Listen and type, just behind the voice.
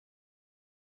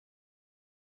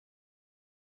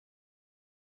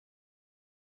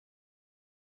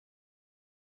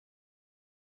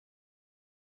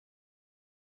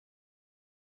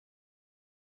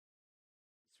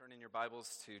Turn in your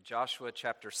Bibles to Joshua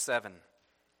chapter 7.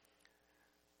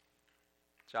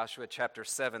 Joshua chapter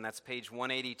 7, that's page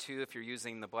 182 if you're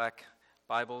using the black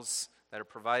Bibles that are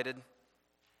provided.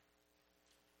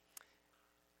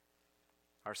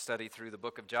 Our study through the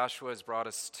book of Joshua has brought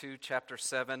us to chapter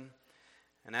 7.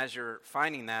 And as you're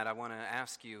finding that, I want to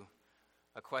ask you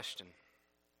a question.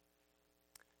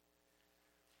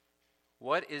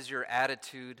 What is your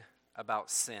attitude about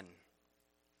sin?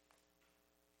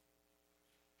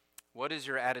 What is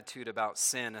your attitude about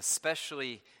sin,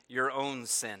 especially your own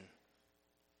sin?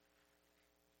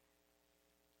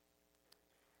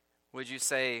 Would you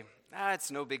say,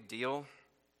 it's no big deal.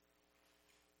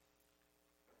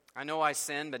 I know I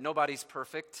sin, but nobody's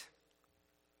perfect.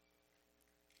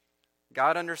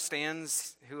 God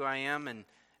understands who I am, and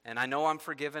I know I'm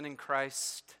forgiven in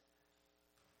Christ.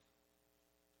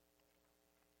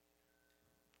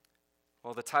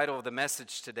 Well, the title of the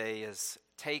message today is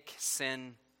Take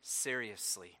Sin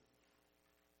Seriously.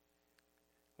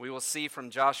 We will see from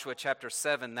Joshua chapter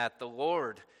 7 that the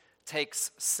Lord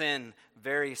takes sin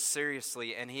very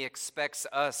seriously, and He expects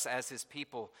us as His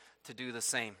people to do the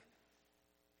same.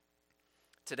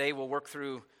 Today we'll work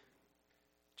through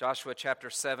Joshua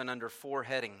chapter 7 under 4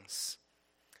 headings.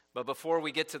 But before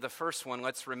we get to the first one,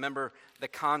 let's remember the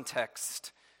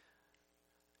context.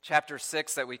 Chapter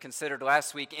 6 that we considered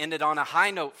last week ended on a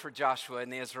high note for Joshua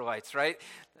and the Israelites, right?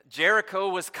 Jericho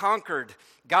was conquered.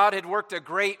 God had worked a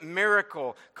great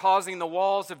miracle, causing the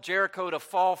walls of Jericho to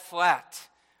fall flat.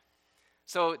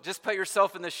 So just put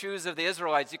yourself in the shoes of the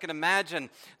Israelites. You can imagine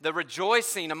the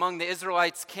rejoicing among the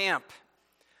Israelites' camp.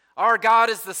 Our God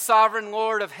is the sovereign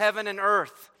Lord of heaven and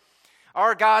earth.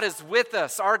 Our God is with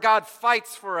us. Our God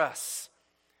fights for us.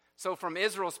 So from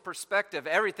Israel's perspective,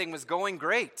 everything was going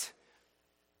great.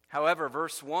 However,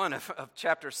 verse 1 of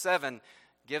chapter 7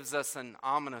 gives us an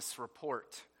ominous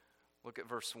report. Look at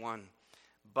verse 1.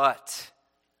 But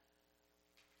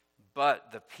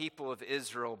the people of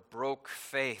Israel broke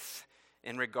faith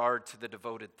in regard to the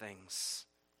devoted things.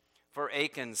 For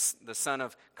Achan, the son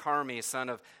of Carmi, son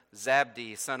of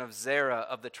Zabdi, son of Zerah,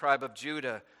 of the tribe of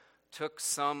Judah, took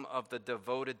some of the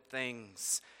devoted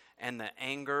things, and the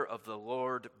anger of the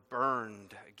Lord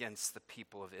burned against the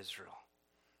people of Israel.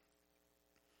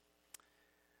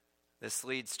 This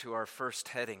leads to our first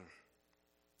heading.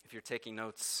 If you're taking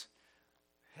notes,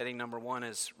 heading number 1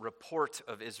 is report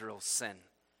of Israel's sin.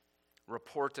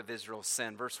 Report of Israel's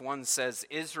sin. Verse 1 says,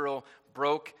 Israel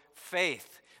broke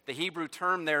faith. The Hebrew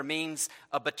term there means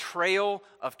a betrayal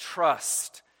of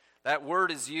trust. That word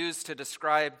is used to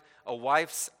describe a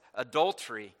wife's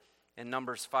adultery in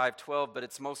Numbers 5:12, but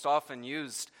it's most often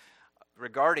used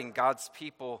regarding God's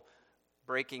people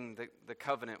breaking the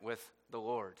covenant with the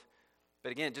Lord.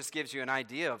 But again, it just gives you an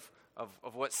idea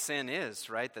of what sin is,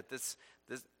 right? That this,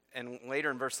 and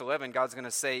later in verse 11, God's going to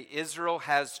say, Israel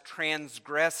has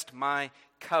transgressed my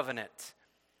covenant.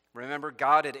 Remember,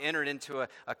 God had entered into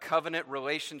a covenant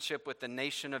relationship with the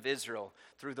nation of Israel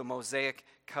through the Mosaic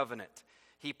covenant.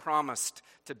 He promised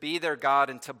to be their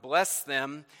God and to bless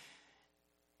them.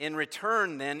 In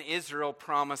return, then, Israel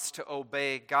promised to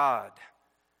obey God.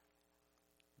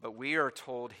 But we are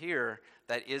told here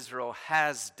that Israel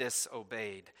has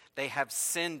disobeyed. They have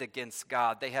sinned against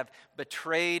God. They have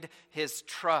betrayed His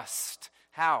trust.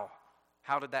 How?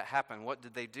 How did that happen? What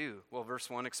did they do? Well, verse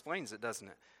 1 explains it, doesn't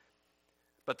it?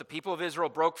 But the people of Israel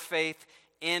broke faith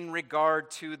in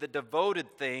regard to the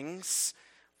devoted things.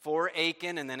 For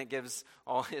Achan, and then it gives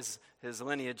all his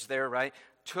lineage there, right?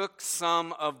 Took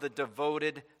some of the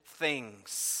devoted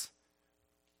things.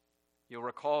 You'll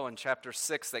recall in chapter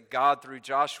 6 that God, through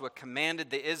Joshua, commanded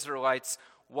the Israelites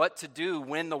what to do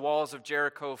when the walls of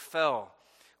Jericho fell.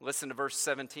 Listen to verse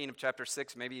 17 of chapter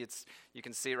 6. Maybe you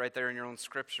can see it right there in your own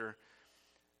scripture.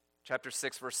 Chapter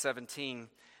 6, verse 17.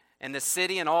 And the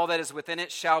city and all that is within it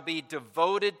shall be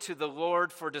devoted to the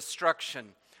Lord for destruction.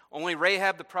 Only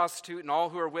Rahab the prostitute and all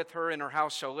who are with her in her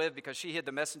house shall live, because she hid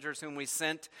the messengers whom we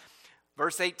sent.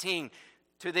 Verse 18.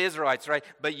 To the Israelites, right?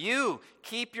 But you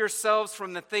keep yourselves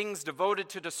from the things devoted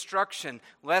to destruction,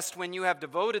 lest when you have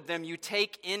devoted them, you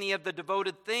take any of the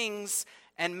devoted things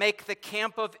and make the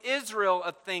camp of Israel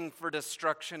a thing for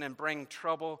destruction and bring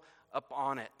trouble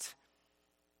upon it.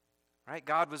 Right?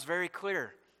 God was very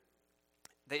clear.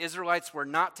 The Israelites were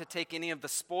not to take any of the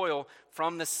spoil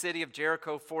from the city of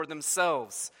Jericho for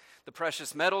themselves. The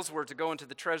precious metals were to go into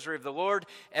the treasury of the Lord.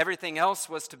 Everything else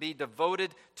was to be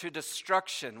devoted to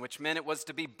destruction, which meant it was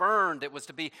to be burned. It was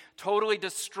to be totally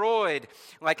destroyed,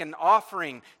 like an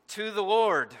offering to the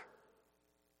Lord.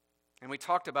 And we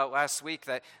talked about last week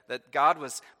that God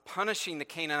was punishing the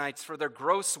Canaanites for their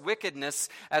gross wickedness,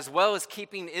 as well as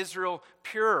keeping Israel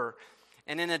pure.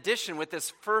 And in addition, with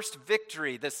this first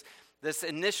victory, this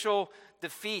initial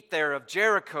defeat there of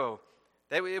Jericho,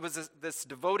 this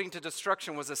devoting to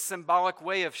destruction was a symbolic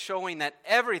way of showing that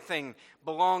everything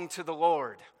belonged to the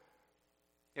Lord.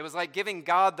 It was like giving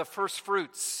God the first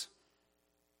fruits.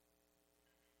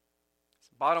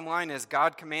 Bottom line is,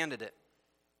 God commanded it.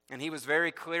 And he was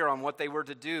very clear on what they were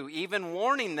to do, even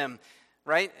warning them,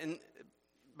 right? And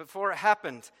before it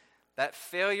happened, that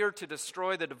failure to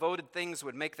destroy the devoted things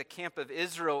would make the camp of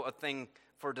Israel a thing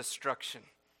for destruction.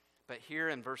 But here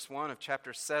in verse 1 of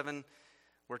chapter 7,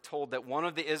 we're told that one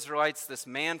of the Israelites, this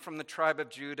man from the tribe of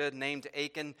Judah named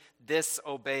Achan,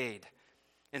 disobeyed.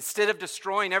 Instead of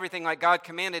destroying everything like God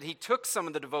commanded, he took some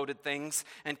of the devoted things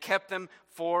and kept them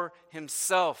for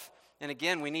himself. And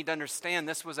again, we need to understand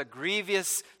this was a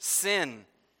grievous sin.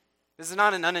 This is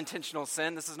not an unintentional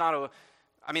sin. This is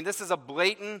a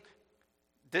blatant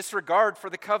disregard for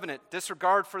the covenant,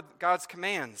 disregard for God's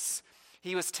commands.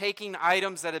 He was taking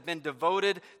items that had been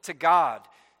devoted to God.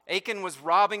 Achan was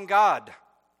robbing God.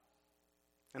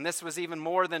 And this was even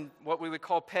more than what we would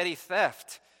call petty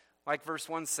theft. Like verse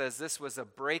 1 says, this was a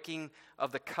breaking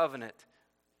of the covenant.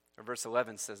 Or verse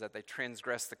 11 says that they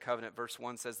transgressed the covenant. Verse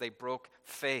 1 says they broke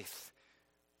faith.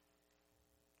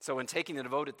 So in taking the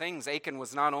devoted things, Achan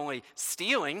was not only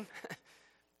stealing,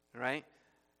 right,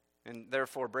 and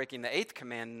therefore breaking the eighth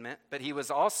commandment, but he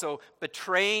was also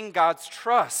betraying God's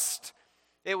trust.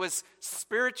 It was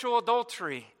spiritual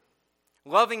adultery,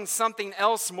 loving something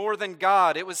else more than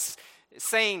God. It was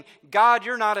saying, God,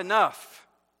 you're not enough.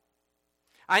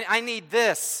 I need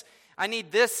this. I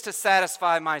need this to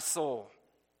satisfy my soul.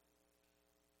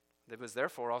 It was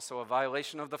therefore also a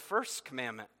violation of the first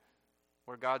commandment,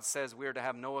 where God says we are to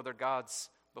have no other gods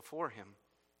before him.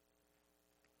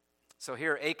 So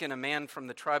here Achan, a man from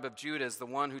the tribe of Judah, is the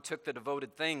one who took the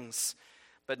devoted things.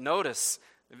 But notice,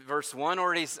 verse 1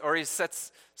 already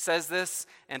says this,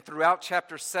 and throughout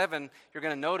chapter 7, you're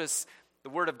going to notice the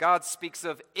word of God speaks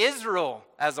of Israel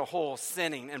as a whole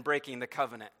sinning and breaking the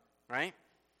covenant, right?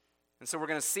 And so we're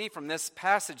going to see from this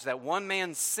passage that one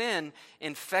man's sin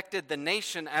infected the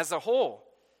nation as a whole.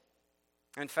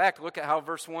 In fact, look at how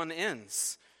verse 1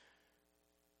 ends.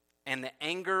 And the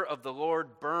anger of the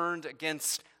Lord burned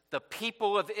against the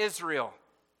people of Israel.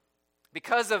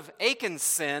 Because of Achan's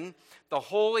sin, the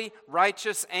holy,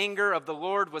 righteous anger of the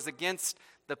Lord was against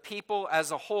the people as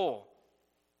a whole.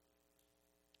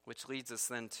 Which leads us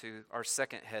then to our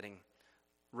second heading,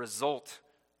 result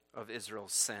of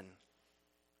Israel's sin.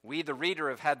 We, the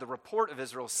reader, have had the report of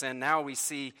Israel's sin. Now we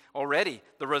see already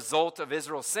the result of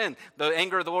Israel's sin. The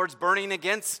anger of the Lord's burning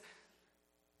against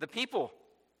the people.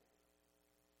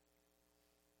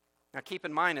 Now keep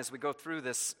in mind as we go through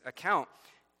this account,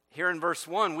 here in verse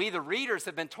 1, we, the readers,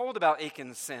 have been told about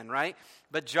Achan's sin, right?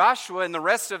 But Joshua and the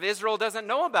rest of Israel doesn't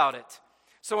know about it.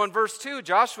 So in verse 2,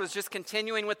 Joshua is just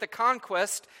continuing with the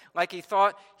conquest like he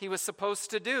thought he was supposed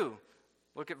to do.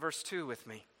 Look at verse 2 with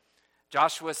me.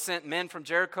 Joshua sent men from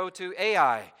Jericho to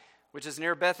Ai, which is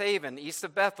near Beth-aven, east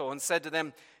of Bethel, and said to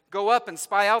them, go up and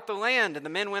spy out the land. And the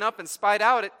men went up and spied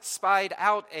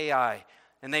out Ai.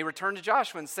 And they returned to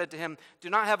Joshua and said to him, do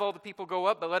not have all the people go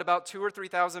up, but let about 2,000 or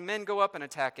 3,000 men go up and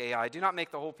attack Ai. Do not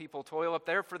make the whole people toil up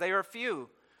there, for they are few.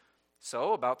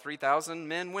 So about 3,000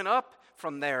 men went up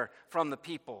from there, from the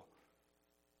people.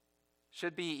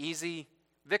 Should be easy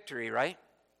victory, right?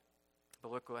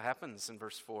 But look what happens in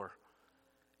verse 4.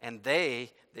 And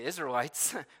they, the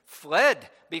Israelites, fled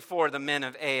before the men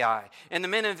of Ai. And the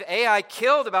men of Ai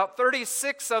killed about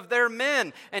 36 of their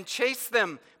men and chased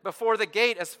them before the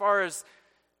gate as far as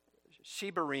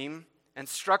Shebarim and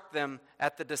struck them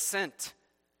at the descent.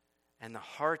 And the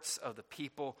hearts of the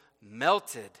people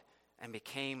melted and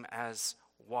became as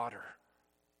water.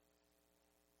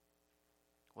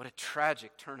 What a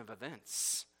tragic turn of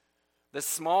events. The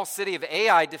small city of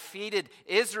Ai defeated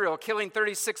Israel, killing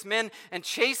 36 men and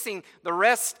chasing the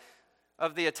rest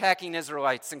of the attacking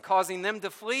Israelites and causing them to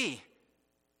flee.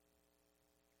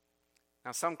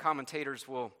 Now, some commentators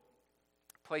will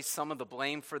place some of the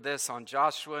blame for this on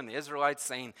Joshua and the Israelites,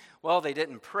 saying, well, they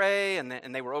didn't pray and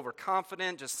they were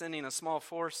overconfident, just sending a small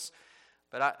force.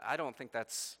 But I don't think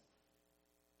that's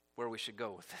where we should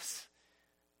go with this.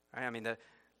 Right? I mean,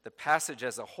 the passage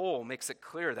as a whole makes it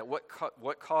clear that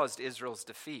what caused Israel's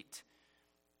defeat,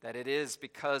 that it is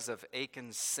because of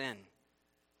Achan's sin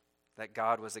that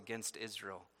God was against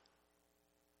Israel.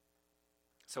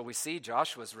 So we see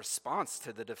Joshua's response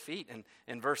to the defeat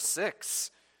in verse 6,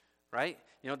 right?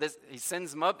 He sends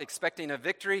them up expecting a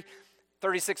victory.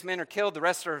 36 men are killed, the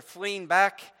rest are fleeing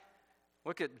back.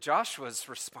 Look at Joshua's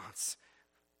response.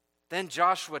 Then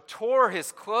Joshua tore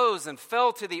his clothes and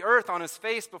fell to the earth on his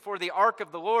face before the ark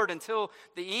of the Lord until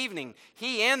the evening,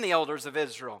 he and the elders of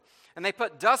Israel. And they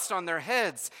put dust on their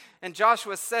heads. And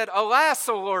Joshua said, Alas,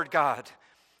 O Lord God,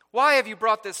 why have you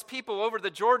brought this people over the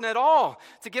Jordan at all?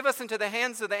 To give us into the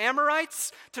hands of the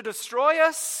Amorites? To destroy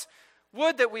us?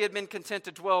 Would that we had been content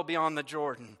to dwell beyond the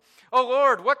Jordan. O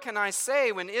Lord, what can I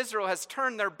say when Israel has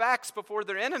turned their backs before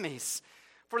their enemies?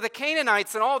 For the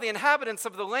Canaanites and all the inhabitants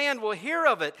of the land will hear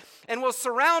of it and will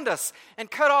surround us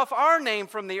and cut off our name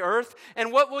from the earth.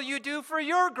 And what will you do for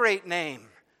your great name?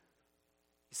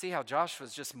 You see how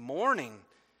Joshua's just mourning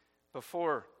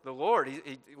before the Lord.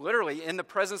 He literally in the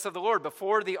presence of the Lord,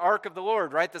 before the ark of the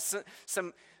Lord, right?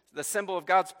 The symbol of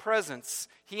God's presence.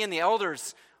 He and the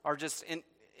elders are just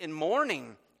in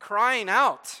mourning, crying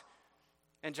out.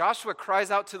 And Joshua cries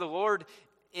out to the Lord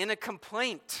in a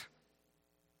complaint.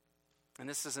 And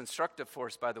this is instructive for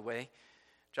us, by the way.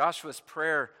 Joshua's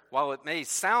prayer, while it may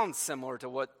sound similar to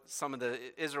what some of the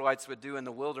Israelites would do in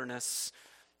the wilderness,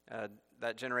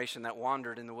 that generation that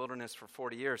wandered in the wilderness for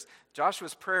 40 years,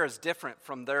 Joshua's prayer is different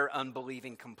from their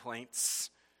unbelieving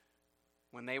complaints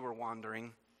when they were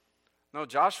wandering. No,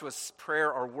 Joshua's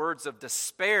prayer are words of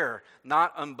despair,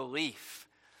 not unbelief.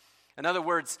 In other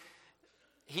words,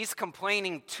 he's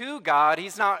complaining to God.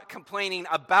 He's not complaining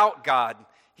about God.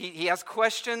 He has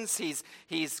questions,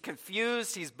 he's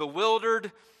confused, he's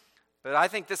bewildered, but I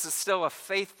think this is still a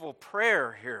faithful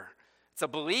prayer here. It's a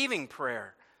believing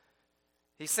prayer.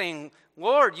 He's saying,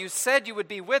 Lord, you said you would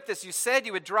be with us. You said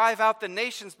you would drive out the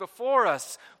nations before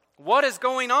us. What is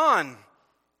going on?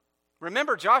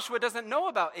 Remember, Joshua doesn't know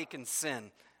about Achan's sin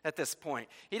at this point.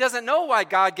 He doesn't know why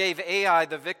God gave Ai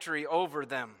the victory over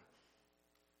them.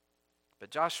 But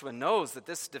Joshua knows that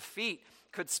this defeat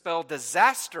could spell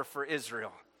disaster for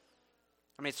Israel.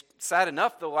 I mean, it's sad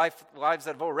enough the lives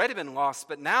that have already been lost,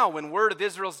 but now when word of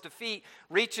Israel's defeat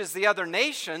reaches the other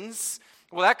nations,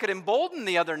 well, that could embolden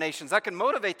the other nations. That could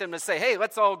motivate them to say, hey,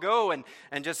 let's all go and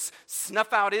just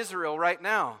snuff out Israel right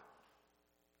now.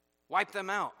 Wipe them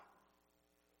out.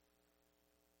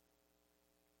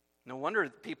 No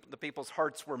wonder the people's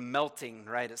hearts were melting,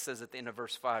 right? It says at the end of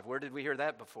verse 5. Where did we hear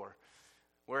that before?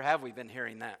 Where have we been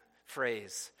hearing that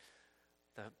phrase?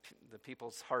 The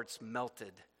people's hearts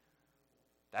melted.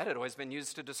 That had always been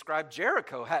used to describe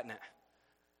Jericho, hadn't it?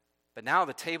 But now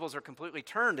the tables are completely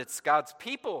turned. It's God's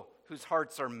people whose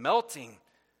hearts are melting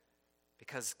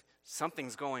because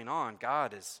something's going on.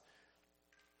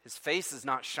 His face is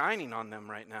not shining on them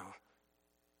right now.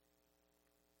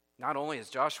 Not only is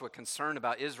Joshua concerned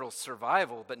about Israel's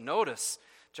survival, but notice,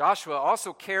 Joshua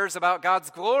also cares about God's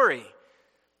glory.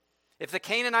 If the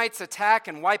Canaanites attack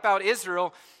and wipe out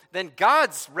Israel, then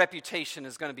God's reputation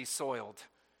is going to be soiled.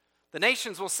 The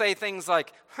nations will say things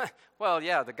like, well,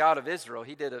 yeah, the God of Israel,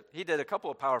 he did a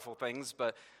couple of powerful things,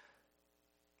 but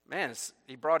man,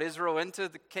 he brought Israel into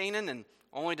the Canaan and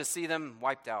only to see them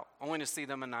wiped out, only to see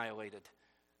them annihilated.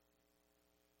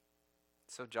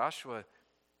 So Joshua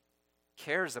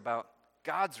cares about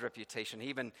God's reputation. He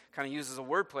even kind of uses a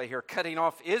wordplay here. Cutting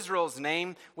off Israel's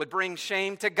name would bring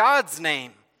shame to God's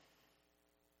name.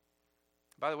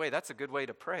 By the way, that's a good way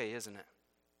to pray, isn't it?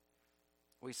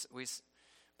 We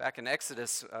back in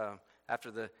Exodus, after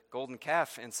the golden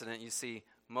calf incident, you see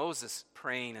Moses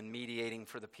praying and mediating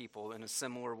for the people in a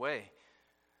similar way.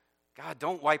 God,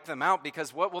 don't wipe them out,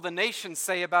 because what will the nations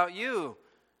say about you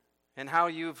and how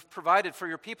you've provided for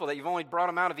your people, that you've only brought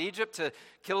them out of Egypt to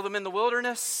kill them in the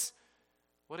wilderness?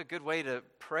 What a good way to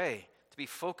pray, to be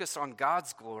focused on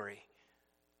God's glory.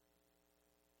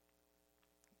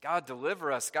 God,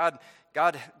 deliver us. God,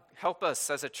 help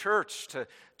us as a church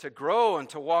to grow and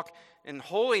to walk in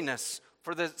holiness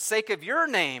for the sake of your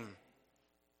name.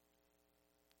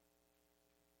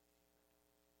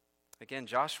 Again,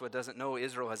 Joshua doesn't know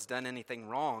Israel has done anything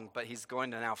wrong, but he's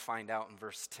going to now find out in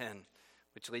verse 10,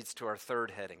 which leads to our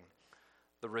third heading,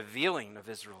 the revealing of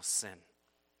Israel's sin.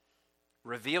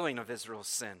 Revealing of Israel's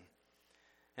sin.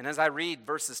 And as I read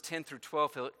verses 10 through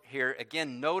 12 here,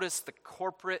 again, notice the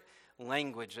corporate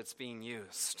language that's being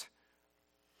used.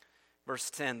 Verse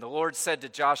 10, the Lord said to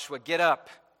Joshua, "Get up.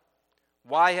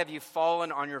 Why have you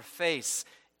fallen on your face?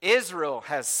 Israel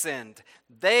has sinned.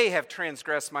 They have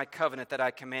transgressed my covenant that I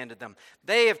commanded them.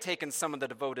 They have taken some of the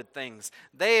devoted things.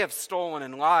 They have stolen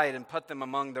and lied and put them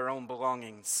among their own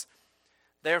belongings.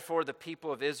 Therefore, the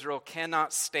people of Israel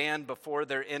cannot stand before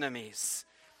their enemies.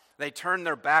 They turn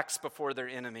their backs before their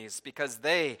enemies because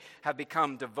they have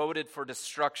become devoted for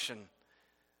destruction.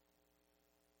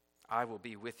 I will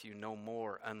be with you no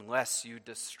more unless you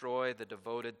destroy the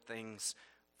devoted things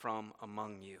from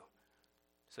among you."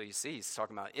 So you see, he's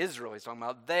talking about Israel, he's talking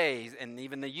about they, and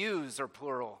even the yous are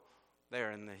plural.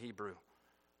 there in the Hebrew.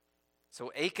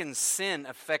 So Achan's sin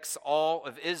affects all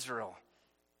of Israel.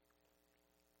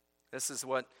 This is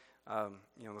what the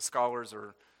scholars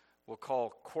will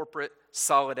call corporate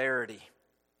solidarity.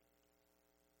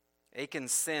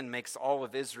 Achan's sin makes all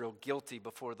of Israel guilty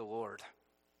before the Lord.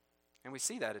 And we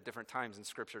see that at different times in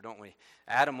Scripture, don't we?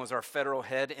 Adam was our federal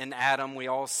head. In Adam, we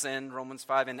all sinned. Romans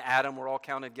 5, in Adam, we're all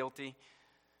counted guilty.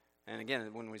 And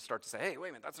again, when we start to say, hey, wait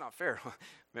a minute, that's not fair.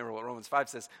 Remember what Romans 5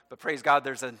 says. But praise God,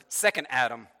 there's a second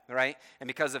Adam, right? And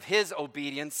because of his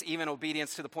obedience, even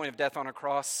obedience to the point of death on a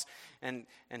cross, and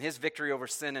his victory over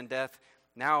sin and death,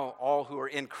 now all who are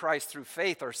in Christ through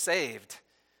faith are saved.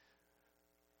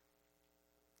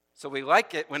 So we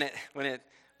like it when it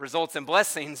results in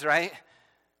blessings, right?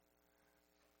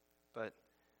 But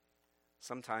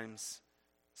sometimes,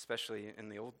 especially in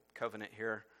the old covenant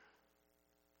here,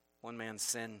 one man's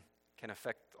sin can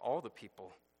affect all the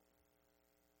people.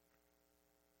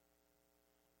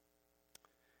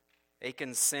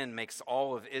 Achan's sin makes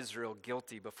all of Israel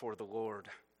guilty before the Lord.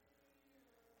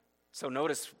 So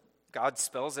notice God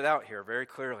spells it out here very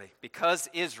clearly. Because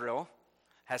Israel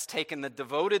has taken the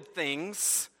devoted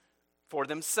things for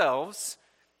themselves,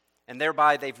 and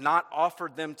thereby they've not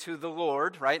offered them to the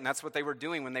Lord, right? And that's what they were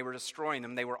doing when they were destroying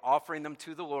them. They were offering them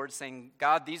to the Lord, saying,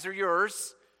 God, these are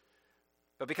yours.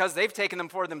 But because they've taken them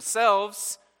for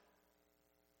themselves,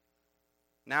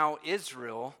 now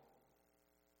Israel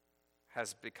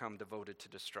has become devoted to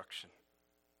destruction.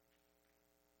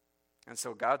 And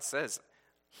so God says,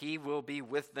 He will be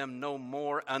with them no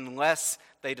more unless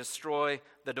they destroy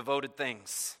the devoted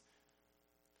things.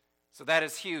 So that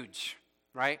is huge,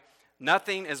 right?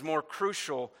 Nothing is more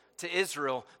crucial to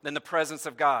Israel than the presence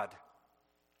of God.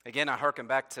 Again, I hearken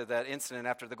back to that incident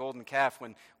after the golden calf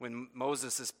when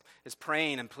Moses is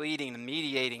praying and pleading and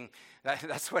mediating.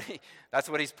 That's what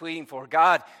he's pleading for.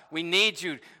 God, we need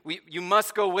you. You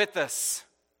must go with us.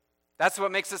 That's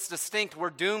what makes us distinct. We're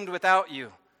doomed without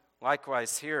you.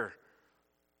 Likewise here,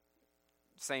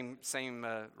 same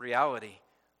reality.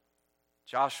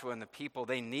 Joshua and the people,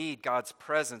 they need God's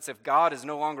presence. If God is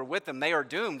no longer with them, they are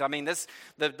doomed. I mean,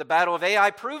 the Battle of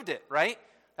Ai proved it, right?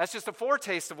 That's just a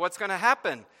foretaste of what's going to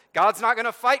happen. God's not going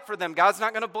to fight for them. God's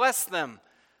not going to bless them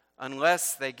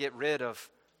unless they get rid of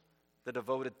the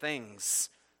devoted things.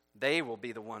 They will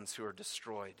be the ones who are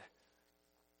destroyed.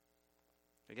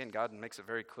 Again, God makes it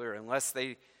very clear.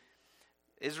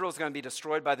 Israel's going to be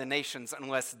destroyed by the nations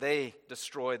unless they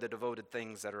destroy the devoted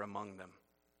things that are among them.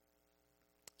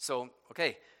 So,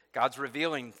 okay, God's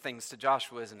revealing things to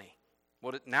Joshua, isn't he?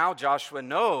 Well, now Joshua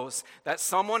knows that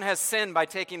someone has sinned by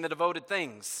taking the devoted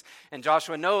things. And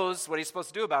Joshua knows what he's supposed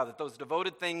to do about it. Those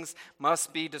devoted things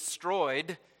must be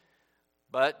destroyed.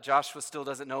 But Joshua still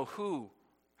doesn't know who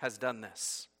has done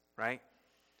this, right?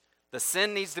 The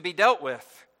sin needs to be dealt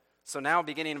with. So now,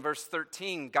 beginning in verse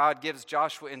 13, God gives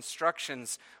Joshua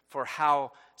instructions for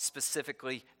how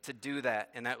specifically to do that.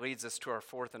 And that leads us to our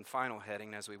fourth and final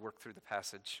heading as we work through the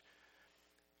passage.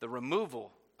 The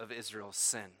removal of Israel's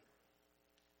sin.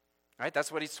 Right?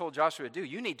 That's what he's told Joshua to do.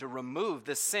 You need to remove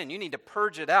this sin. You need to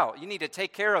purge it out. You need to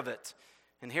take care of it.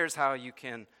 And here's how you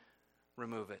can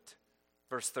remove it.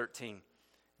 Verse 13.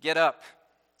 Get up.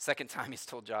 Second time he's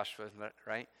told Joshua,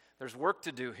 right? There's work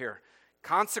to do here.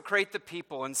 Consecrate the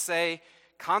people and say,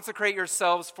 consecrate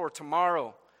yourselves for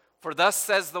tomorrow. For thus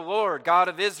says the Lord, God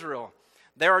of Israel,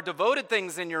 there are devoted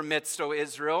things in your midst, O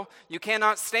Israel. You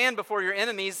cannot stand before your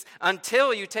enemies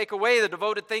until you take away the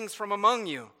devoted things from among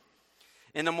you.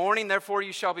 In the morning, therefore,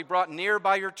 you shall be brought near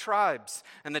by your tribes,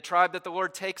 and the tribe that the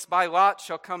Lord takes by lot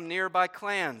shall come near by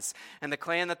clans, and the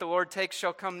clan that the Lord takes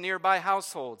shall come near by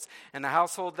households, and the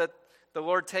household that the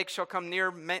Lord takes shall come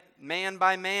near man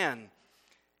by man.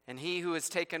 And he who is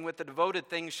taken with the devoted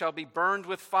things shall be burned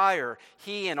with fire,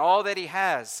 he and all that he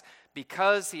has,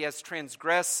 because he has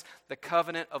transgressed the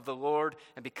covenant of the Lord,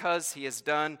 and because he has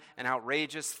done an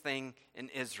outrageous thing in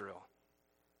Israel.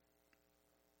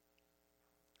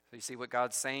 So you see what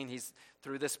God's saying? He's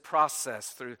through this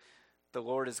process, the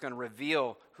Lord is going to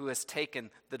reveal who has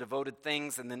taken the devoted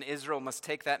things, and then Israel must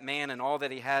take that man and all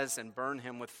that he has and burn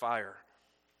him with fire.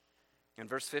 And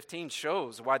verse 15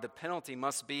 shows why the penalty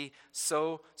must be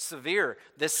so severe.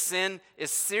 This sin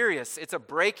is serious. It's a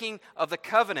breaking of the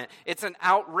covenant. It's an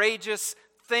outrageous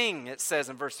thing, it says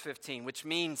in verse 15, which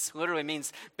literally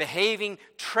means behaving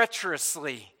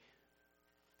treacherously.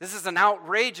 This is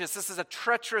a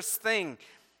treacherous thing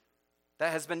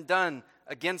that has been done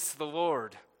against the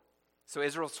Lord. So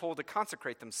Israel's told to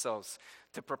consecrate themselves,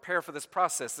 to prepare for this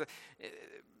process.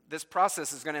 This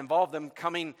process is going to involve them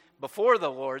coming before the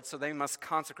Lord, so they must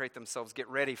consecrate themselves, get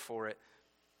ready for it,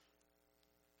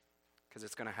 because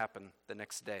it's going to happen the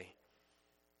next day.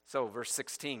 So, verse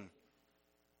 16.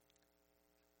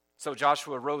 So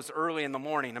Joshua rose early in the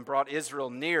morning and brought Israel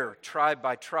near, tribe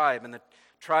by tribe, and the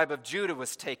tribe of Judah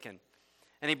was taken.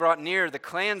 And he brought near the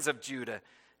clans of Judah,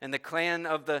 and the clan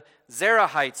of the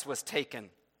Zerahites was taken.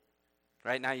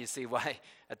 Right now you see why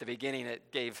at the beginning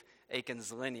it gave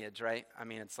Achan's lineage, right? I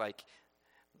mean, it's like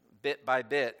bit by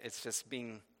bit, it's just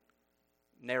being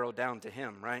narrowed down to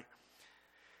him, right?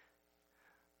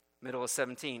 Middle of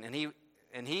 17.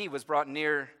 And he was brought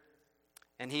near,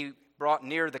 and he brought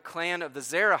near the clan of the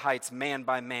Zerahites man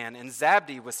by man, and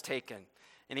Zabdi was taken.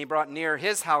 And he brought near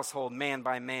his household man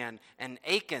by man, and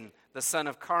Achan, the son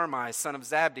of Carmi, son of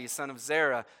Zabdi, son of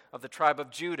Zerah, of the tribe of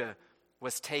Judah,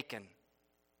 was taken.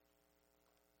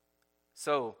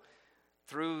 So,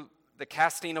 through the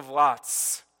casting of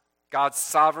lots, God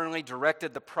sovereignly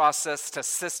directed the process to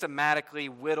systematically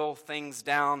whittle things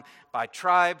down by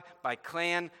tribe, by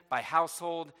clan, by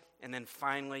household, and then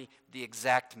finally the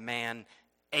exact man,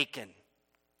 Achan,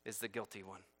 is the guilty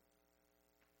one.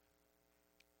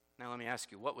 Now let me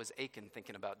ask you, what was Achan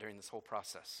thinking about during this whole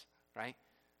process, right?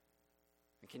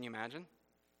 And can you imagine?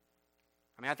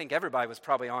 I mean, I think everybody was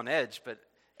probably on edge, but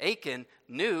Achan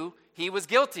knew he was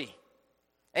guilty.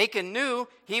 Achan knew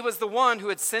he was the one who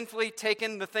had sinfully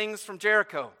taken the things from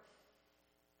Jericho.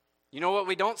 You know what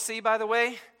we don't see, by the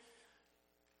way?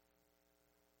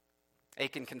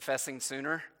 Achan confessing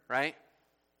sooner, right?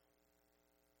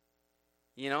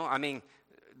 You know, I mean,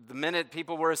 the minute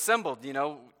people were assembled, you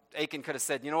know, Achan could have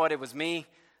said, you know what, it was me.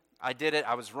 I did it.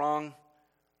 I was wrong.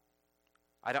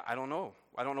 I don't know.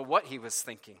 I don't know what he was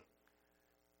thinking.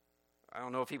 I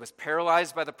don't know if he was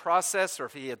paralyzed by the process or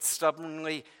if he had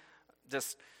stubbornly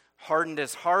just hardened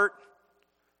his heart.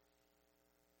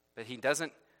 But he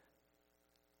doesn't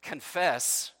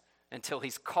confess until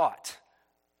he's caught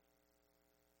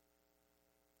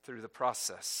through the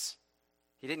process.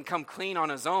 He didn't come clean on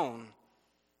his own.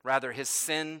 Rather, his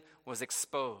sin was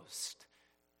exposed.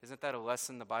 Isn't that a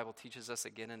lesson the Bible teaches us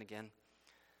again and again?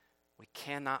 We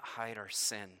cannot hide our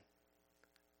sin.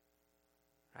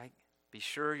 Right? Be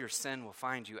sure your sin will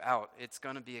find you out. It's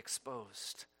going to be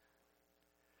exposed.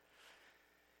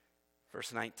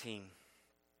 Verse 19.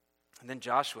 And then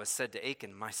Joshua said to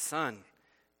Achan, my son,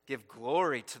 give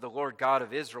glory to the Lord God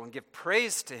of Israel and give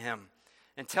praise to him.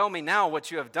 And tell me now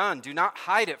what you have done. Do not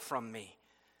hide it from me.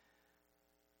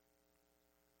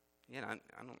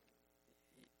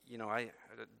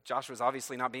 Joshua's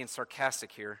obviously not being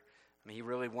sarcastic here. I mean, he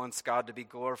really wants God to be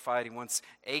glorified. He wants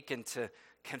Achan to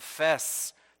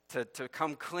confess, to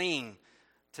come clean,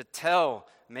 to tell.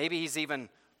 Maybe he's even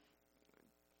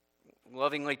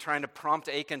lovingly trying to prompt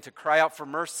Achan to cry out for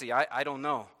mercy. I don't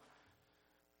know.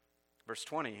 Verse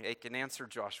 20, Achan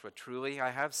answered Joshua, truly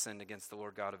I have sinned against the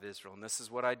Lord God of Israel, and this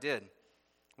is what I did.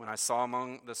 When I saw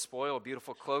among the spoil a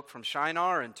beautiful cloak from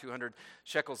Shinar and 200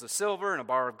 shekels of silver and a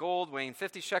bar of gold weighing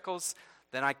 50 shekels,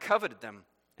 then I coveted them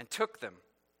and took them.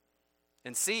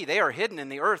 And see, they are hidden in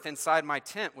the earth inside my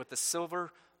tent with the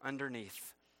silver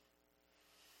underneath.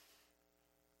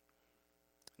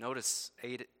 Notice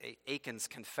Achan's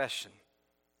confession.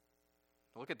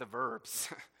 Look at the verbs.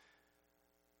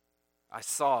 I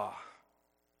saw.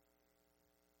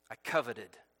 I coveted.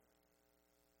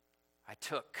 I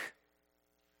took.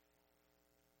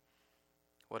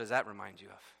 What does that remind you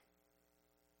of?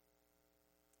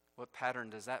 What pattern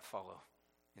does that follow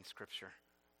in Scripture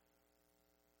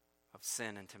of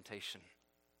sin and temptation?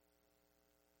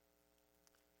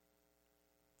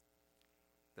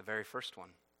 The very first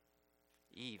one,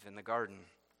 Eve in the garden.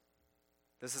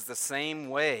 This is the same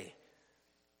way,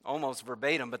 almost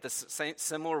verbatim, but the same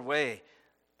similar way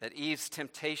that Eve's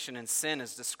temptation and sin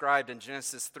is described in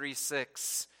Genesis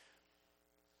 3:6.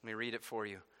 Let me read it for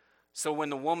you. So when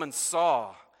the woman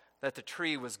saw that the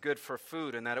tree was good for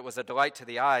food and that it was a delight to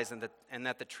the eyes and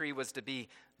that the tree was to be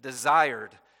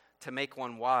desired to make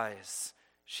one wise,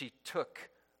 she took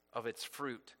of its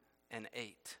fruit and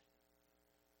ate.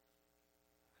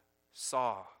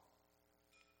 Saw,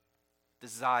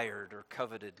 desired or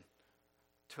coveted,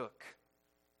 took.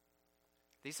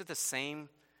 These are the same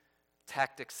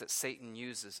tactics that Satan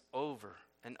uses over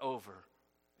and over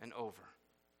and over.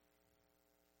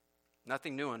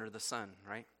 Nothing new under the sun,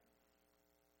 right?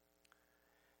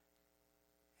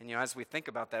 And as we think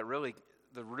about that, really,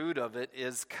 the root of it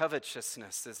is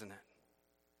covetousness, isn't it?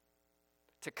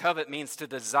 To covet means to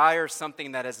desire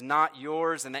something that is not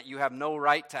yours and that you have no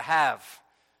right to have.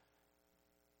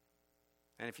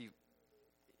 And if you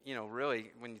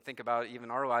really, when you think about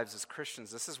even our lives as Christians,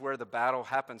 this is where the battle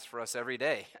happens for us every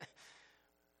day.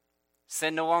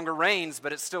 Sin no longer reigns,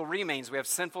 but it still remains. We have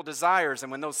sinful desires,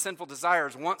 and when those sinful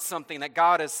desires want something that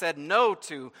God has said no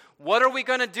to, what are we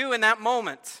going to do in that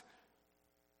moment?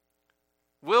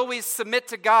 Will we submit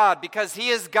to God because He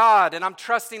is God, and I'm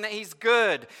trusting that He's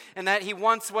good and that He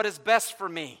wants what is best for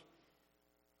me?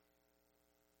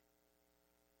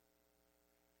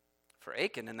 For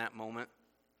Achan in that moment,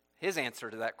 his answer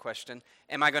to that question,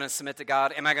 am I going to submit to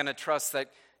God? Am I going to trust that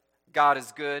God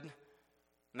is good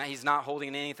and that He's not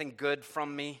holding anything good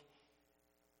from me?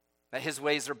 That His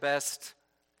ways are best?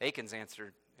 Achan's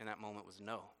answer in that moment was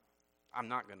no. I'm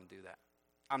not going to do that.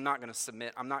 I'm not going to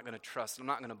submit. I'm not going to trust. I'm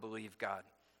not going to believe God.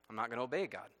 I'm not going to obey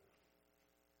God.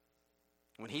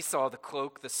 When he saw the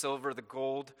cloak, the silver, the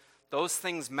gold, those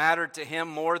things mattered to him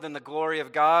more than the glory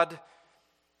of God.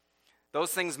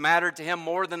 Those things mattered to him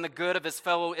more than the good of his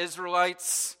fellow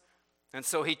Israelites, and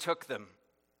so he took them.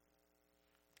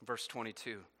 Verse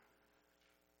 22.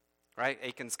 Right?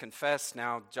 Achan's confessed,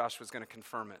 now Joshua's going to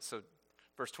confirm it. So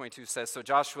verse 22 says, so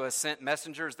Joshua sent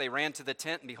messengers, they ran to the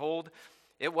tent, and behold,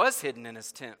 it was hidden in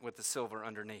his tent with the silver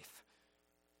underneath.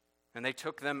 And they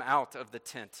took them out of the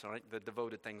tent, right, the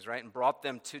devoted things, right, and brought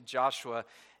them to Joshua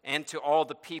and to all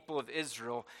the people of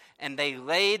Israel, and they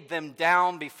laid them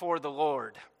down before the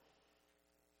Lord.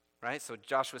 Right, so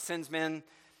Joshua sends men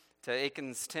to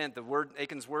Achan's tent.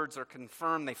 Achan's words are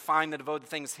confirmed. They find the devoted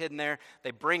things hidden there. They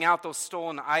bring out those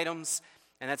stolen items,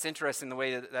 and that's interesting the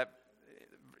way that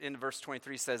in verse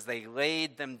 23 says they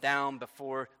laid them down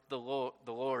before the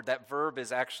Lord. That verb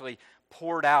is actually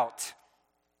poured out.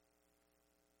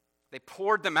 They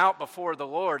poured them out before the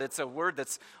Lord. It's a word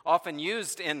that's often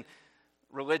used in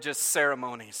religious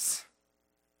ceremonies.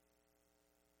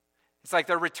 It's like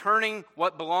they're returning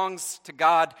what belongs to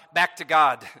God back to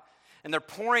God. And they're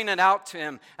pouring it out to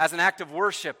Him as an act of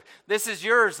worship. This is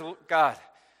yours, God.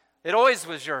 It always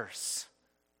was yours.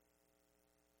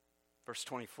 Verse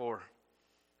 24.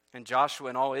 And Joshua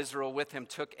and all Israel with him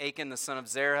took Achan the son of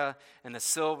Zerah, and the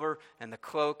silver, and the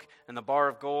cloak, and the bar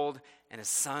of gold, and his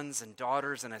sons and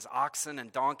daughters, and his oxen,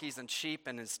 and donkeys, and sheep,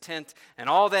 and his tent, and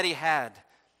all that he had.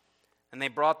 And they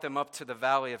brought them up to the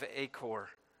valley of Achor.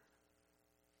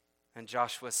 And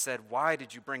Joshua said, why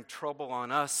did you bring trouble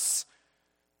on us?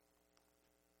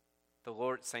 The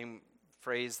Lord, same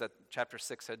phrase that chapter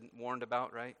 6 had warned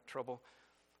about, right? Trouble.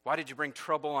 Why did you bring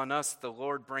trouble on us? The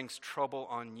Lord brings trouble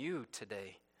on you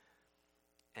today.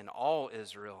 And all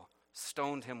Israel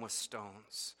stoned him with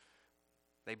stones.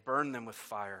 They burned them with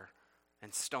fire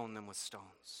and stoned them with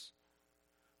stones.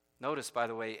 Notice, by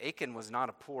the way, Achan was not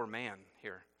a poor man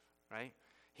here, right?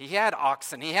 He had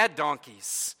oxen, he had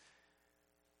donkeys.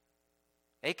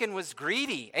 Achan was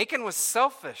greedy. Achan was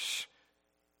selfish.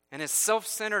 And his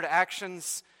self-centered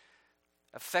actions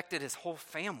affected his whole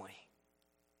family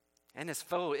and his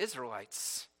fellow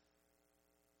Israelites.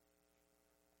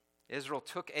 Israel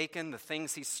took Achan, the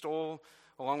things he stole,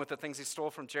 along with the things he stole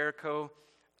from Jericho,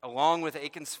 along with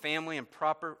Achan's family and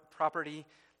property.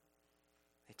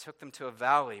 They took them to a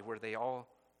valley where they all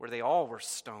were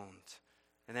stoned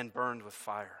and then burned with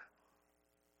fire.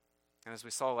 And as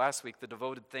we saw last week, the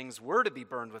devoted things were to be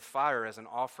burned with fire as an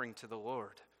offering to the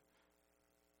Lord.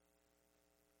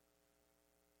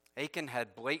 Achan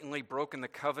had blatantly broken the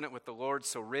covenant with the Lord,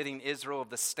 so ridding Israel of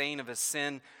the stain of his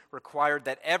sin required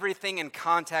that everything in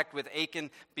contact with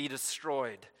Achan be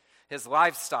destroyed. His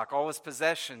livestock, all his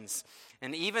possessions,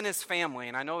 and even his family.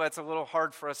 And I know that's a little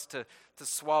hard for us to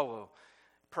swallow.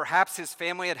 Perhaps his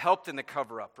family had helped in the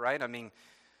cover-up, right? I mean,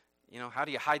 you know, how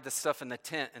do you hide the stuff in the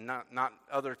tent and not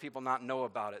other people not know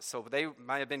about it? So they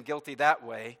might have been guilty that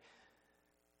way,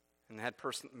 and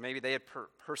maybe they had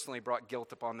personally brought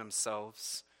guilt upon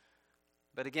themselves.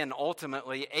 But again,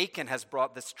 ultimately, Achan has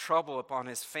brought this trouble upon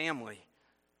his family.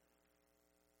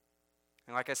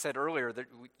 And like I said earlier,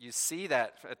 you see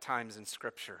that at times in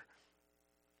Scripture.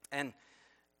 And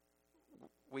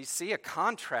we see a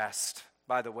contrast,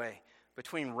 by the way,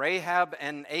 between Rahab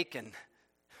and Achan,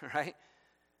 right?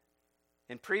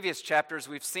 In previous chapters,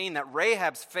 we've seen that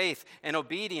Rahab's faith and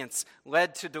obedience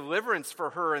led to deliverance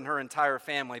for her and her entire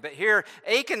family. But here,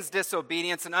 Achan's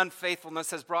disobedience and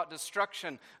unfaithfulness has brought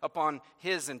destruction upon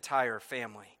his entire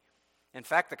family. In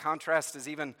fact, the contrast is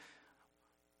even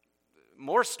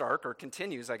more stark, or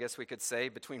continues, I guess we could say,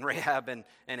 between Rahab and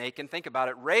Achan. Think about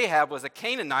it. Rahab was a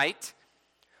Canaanite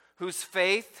whose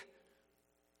faith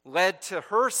led to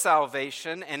her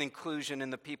salvation and inclusion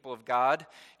in the people of God.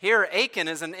 Here, Achan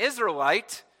is an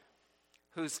Israelite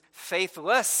whose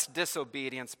faithless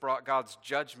disobedience brought God's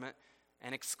judgment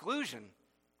and exclusion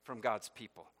from God's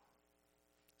people.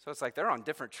 So it's like they're on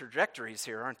different trajectories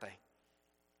here, aren't they?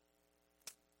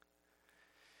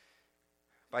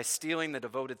 By stealing the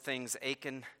devoted things,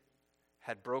 Achan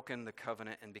had broken the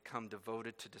covenant and become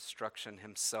devoted to destruction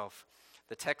himself.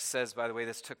 The text says, by the way,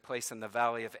 this took place in the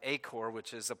valley of Achor,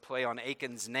 which is a play on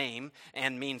Achan's name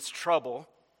and means trouble.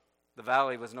 The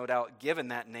valley was no doubt given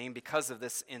that name because of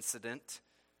this incident.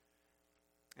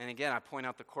 And again, I point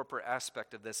out the corporate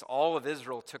aspect of this. All of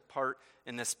Israel took part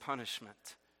in this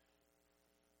punishment.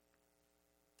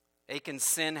 Achan's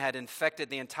sin had infected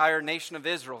the entire nation of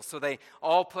Israel, so they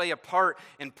all play a part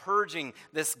in purging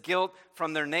this guilt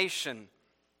from their nation.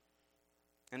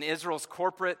 And Israel's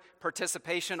corporate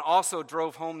participation also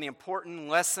drove home the important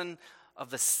lesson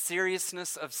of the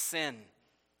seriousness of sin.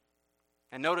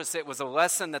 And notice it was a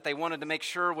lesson that they wanted to make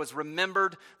sure was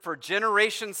remembered for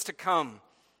generations to come.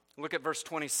 Look at verse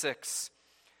 26.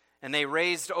 And they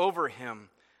raised over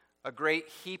him a great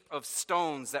heap of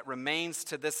stones that remains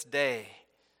to this day.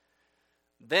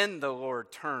 Then the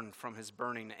Lord turned from his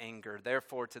burning anger.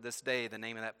 Therefore, to this day, the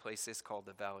name of that place is called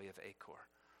the Valley of Achor.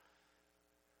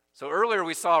 So earlier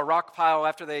we saw a rock pile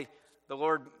after the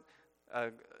Lord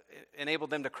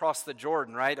enabled them to cross the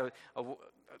Jordan, right?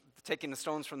 Taking the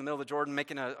stones from the middle of the Jordan,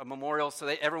 making a memorial so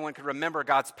that everyone could remember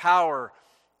God's power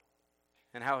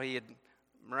and how he had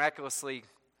miraculously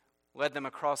led them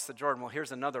across the Jordan. Well,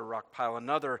 here's another rock pile,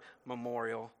 another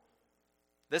memorial.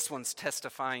 This one's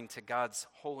testifying to God's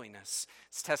holiness.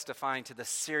 It's testifying to the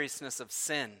seriousness of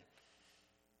sin.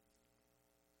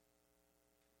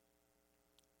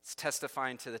 It's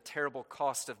testifying to the terrible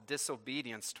cost of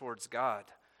disobedience towards God.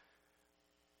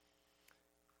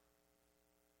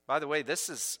 By the way, this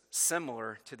is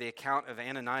similar to the account of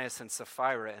Ananias and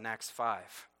Sapphira in Acts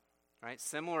 5. Right?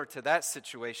 Similar to that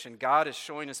situation, God is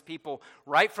showing his people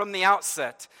right from the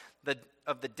outset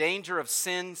of the danger of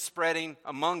sin spreading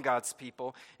among God's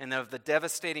people and of the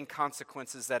devastating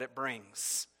consequences that it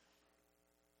brings.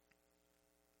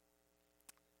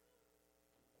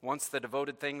 Once the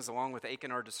devoted things along with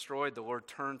Achan are destroyed, the Lord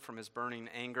turned from his burning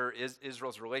anger.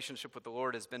 Israel's relationship with the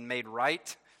Lord has been made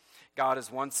right. God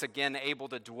is once again able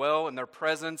to dwell in their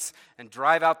presence and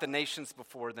drive out the nations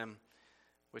before them,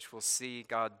 which we'll see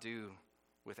God do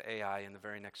with Ai in the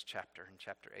very next chapter, in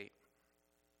chapter 8.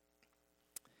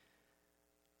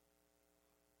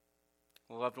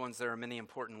 Well, loved ones, there are many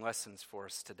important lessons for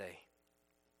us today.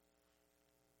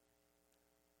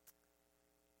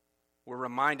 We're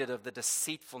reminded of the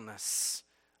deceitfulness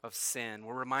of sin.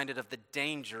 We're reminded of the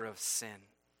danger of sin,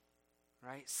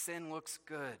 right? Sin looks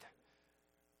good.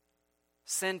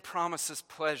 Sin promises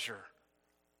pleasure,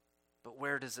 but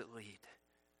where does it lead?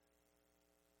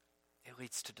 It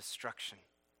leads to destruction.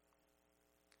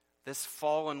 This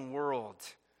fallen world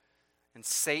and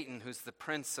Satan, who's the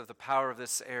prince of the power of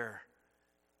this air,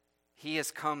 he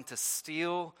has come to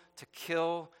steal, to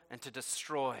kill, and to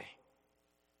destroy.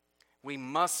 We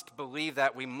must believe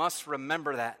that. We must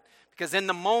remember that. Because in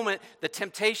the moment, the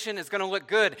temptation is going to look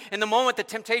good. In the moment, the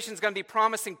temptation is going to be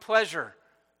promising pleasure.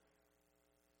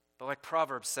 But like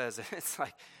Proverbs says, it's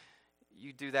like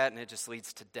you do that and it just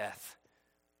leads to death.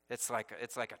 It's like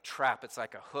a trap. It's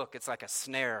like a hook. It's like a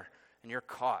snare, and you're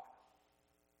caught.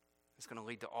 It's going to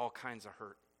lead to all kinds of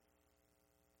hurt.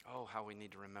 Oh, how we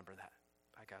need to remember that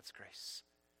by God's grace.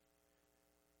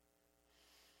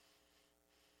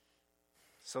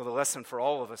 So the lesson for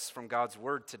all of us from God's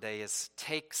word today is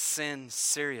take sin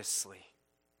seriously.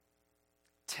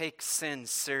 Take sin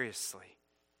seriously.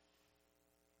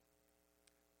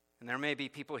 And there may be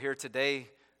people here today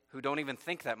who don't even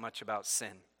think that much about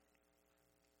sin.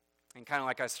 And kind of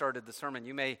like I started the sermon,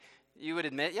 you would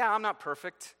admit, yeah, I'm not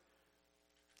perfect.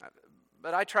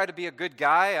 But I try to be a good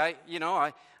guy.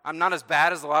 I'm not as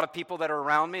bad as a lot of people that are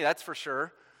around me, that's for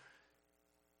sure.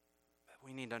 But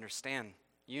we need to understand,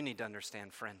 you need to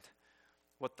understand, friend,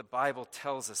 what the Bible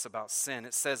tells us about sin.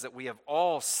 It says that we have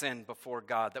all sinned before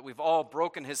God, that we've all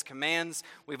broken his commands,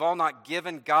 we've all not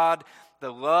given God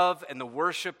the love and the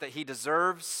worship that he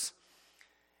deserves.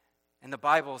 And the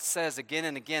Bible says again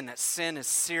and again that sin is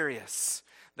serious,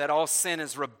 that all sin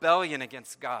is rebellion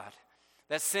against God,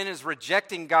 that sin is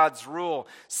rejecting God's rule.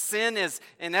 Sin is,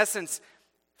 in essence,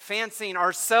 fancying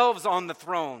ourselves on the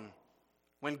throne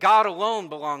when God alone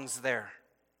belongs there.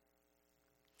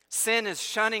 Sin is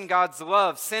shunning God's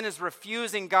love. Sin is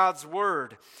refusing God's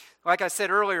word. Like I said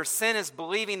earlier, sin is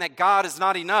believing that God is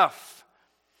not enough,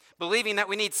 believing that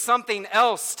we need something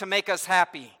else to make us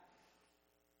happy.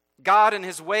 God and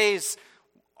his ways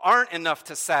aren't enough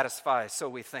to satisfy, so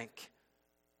we think.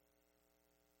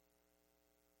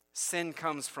 Sin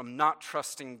comes from not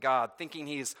trusting God, thinking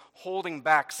he is holding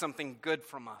back something good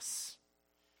from us.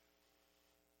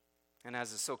 And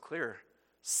as is so clear,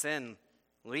 sin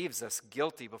leaves us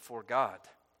guilty before God.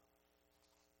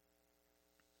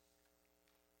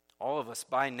 All of us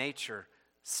by nature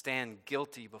stand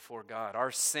guilty before God.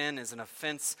 Our sin is an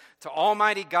offense to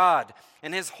Almighty God,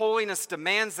 and His holiness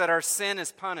demands that our sin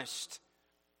is punished.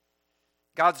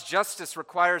 God's justice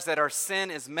requires that our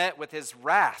sin is met with His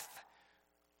wrath,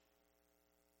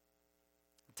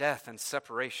 death and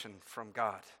separation from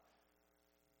God.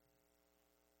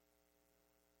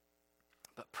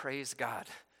 But praise God,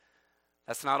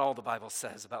 that's not all the Bible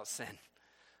says about sin.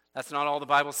 That's not all the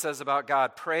Bible says about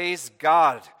God. Praise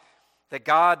God that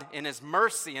God, in His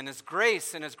mercy and His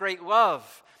grace and His great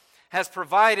love, has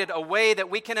provided a way that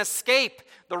we can escape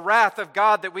the wrath of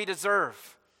God that we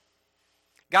deserve.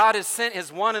 God has sent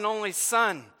His one and only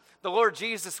Son, the Lord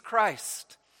Jesus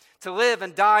Christ, to live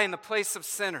and die in the place of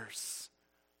sinners.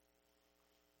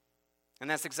 And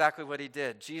that's exactly what He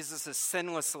did. Jesus'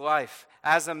 sinless life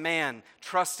as a man,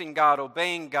 trusting God,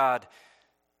 obeying God,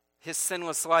 His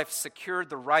sinless life secured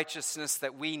the righteousness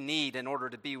that we need in order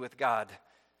to be with God.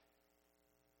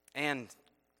 And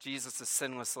Jesus'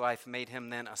 sinless life made Him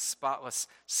then a spotless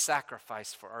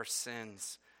sacrifice for our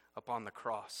sins upon the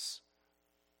cross.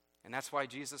 And that's why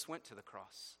Jesus went to the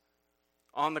cross.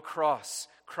 On the cross,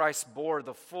 Christ bore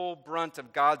the full brunt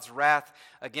of God's wrath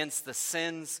against the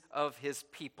sins of His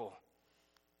people.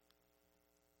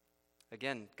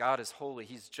 Again, God is holy.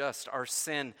 He's just. Our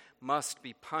sin must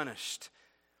be punished.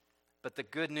 But the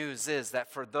good news is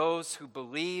that for those who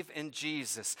believe in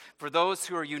Jesus, for those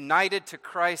who are united to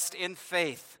Christ in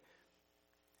faith,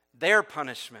 their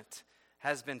punishment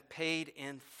has been paid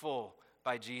in full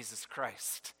by Jesus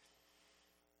Christ.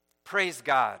 Praise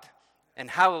God and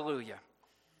hallelujah.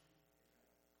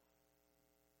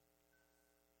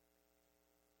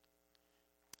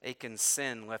 Achan's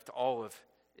sin left all of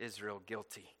Israel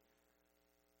guilty.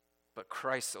 But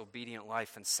Christ's obedient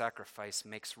life and sacrifice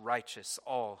makes righteous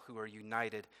all who are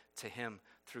united to Him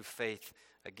through faith.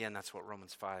 Again, that's what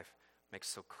Romans 5 makes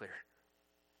so clear.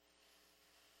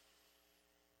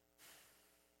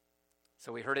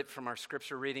 So we heard it from our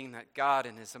scripture reading that God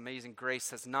in His amazing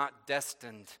grace has not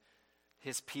destined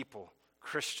His people,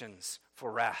 Christians,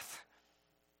 for wrath.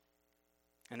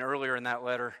 And earlier in that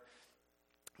letter,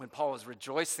 when Paul was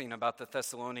rejoicing about the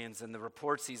Thessalonians and the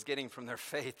reports he's getting from their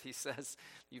faith, he says,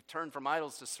 you've turned from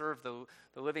idols to serve the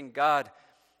living God,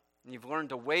 and you've learned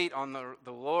to wait on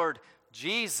the Lord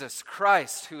Jesus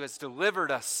Christ, who has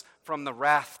delivered us from the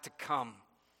wrath to come.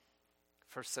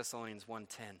 1 Thessalonians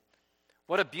 1:10.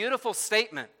 What a beautiful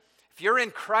statement. If you're in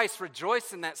Christ,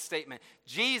 rejoice in that statement.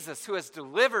 Jesus, who has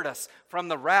delivered us from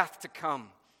the wrath to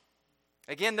come.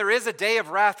 Again, there is a day of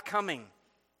wrath coming.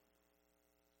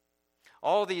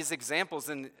 All these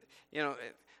examples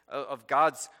of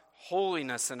God's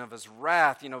holiness and of His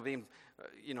wrath, being,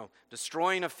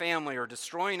 destroying a family or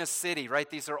destroying a city, right?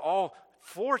 These are all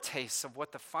foretastes of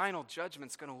what the final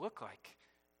judgment's going to look like.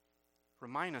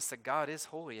 Remind us that God is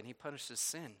holy and He punishes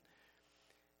sin.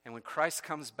 And when Christ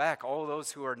comes back, all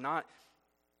those who are not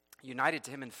united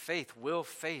to Him in faith will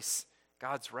face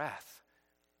God's wrath.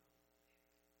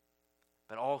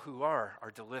 But all who are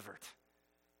delivered.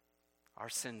 Our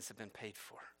sins have been paid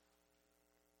for.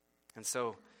 And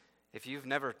so, if you've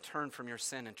never turned from your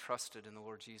sin and trusted in the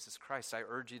Lord Jesus Christ, I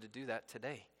urge you to do that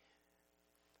today.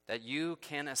 That you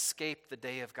can escape the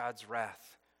day of God's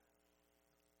wrath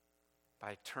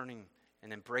by turning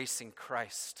and embracing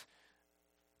Christ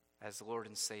as the Lord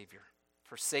and Savior,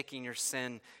 forsaking your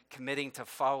sin, committing to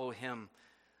follow Him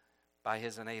by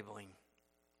His enabling.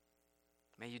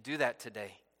 May you do that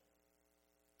today.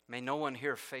 May no one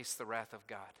here face the wrath of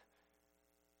God.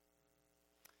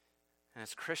 And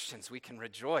as Christians, we can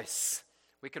rejoice.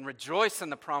 We can rejoice in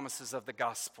the promises of the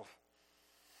gospel.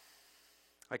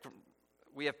 Like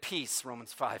we have peace,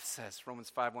 Romans 5 says.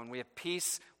 Romans 5:1. We have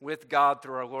peace with God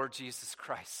through our Lord Jesus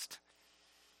Christ.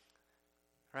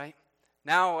 Right?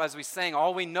 Now, as we sang,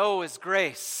 all we know is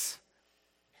grace.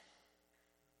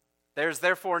 There's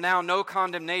therefore now no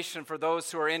condemnation for those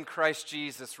who are in Christ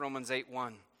Jesus, Romans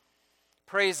 8:1.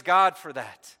 Praise God for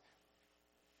that.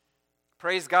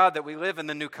 Praise God that we live in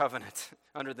the new covenant,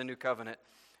 under the new covenant,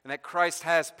 and that Christ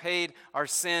has paid our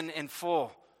sin in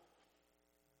full.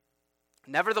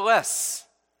 Nevertheless,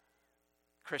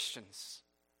 Christians,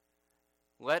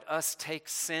 let us take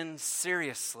sin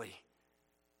seriously,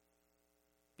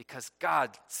 because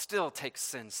God still takes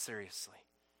sin seriously.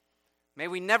 May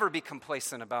we never be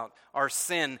complacent about our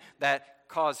sin that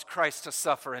caused Christ to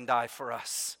suffer and die for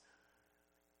us.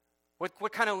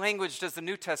 What kind of language does the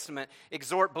New Testament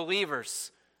exhort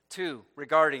believers to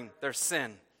regarding their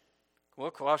sin?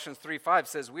 Well, Colossians 3:5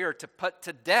 says we are to put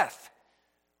to death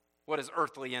what is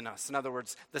earthly in us. In other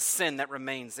words, the sin that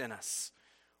remains in us.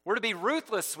 We're to be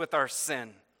ruthless with our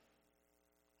sin.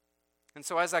 And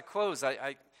so as I close,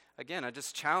 I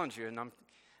just challenge you, and I'm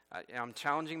I'm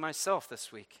challenging myself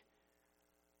this week.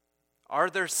 Are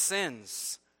there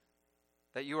sins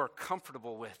that you are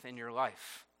comfortable with in your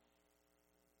life?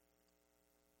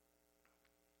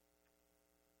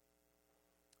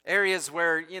 Areas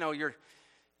where,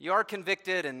 you are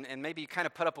convicted and maybe you kind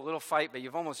of put up a little fight, but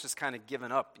you've almost just kind of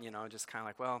given up, just kind of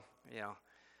like, well.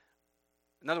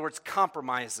 In other words,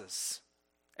 compromises.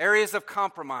 Areas of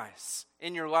compromise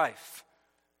in your life.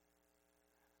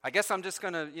 I guess I'm just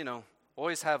going to,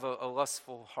 always have a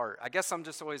lustful heart. I guess I'm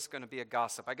just always going to be a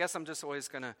gossip. I guess I'm just always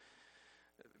going to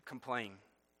complain.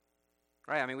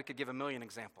 Right? I mean, we could give a million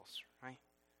examples, right?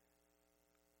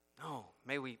 No,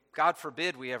 God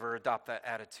forbid we ever adopt that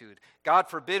attitude. God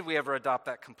forbid we ever adopt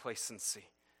that complacency.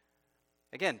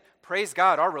 Again, praise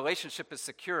God, our relationship is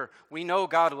secure. We know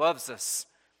God loves us.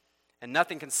 And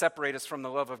nothing can separate us from the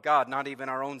love of God, not even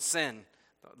our own sin,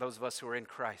 those of us who are in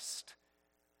Christ.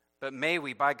 But may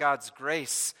we, by God's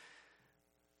grace,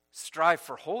 strive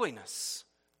for holiness.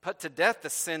 Put to death the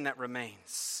sin that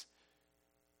remains.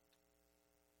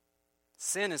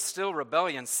 Sin is still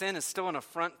rebellion. Sin is still an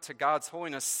affront to God's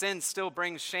holiness. Sin still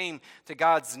brings shame to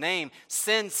God's name.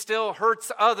 Sin still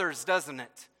hurts others, doesn't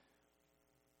it?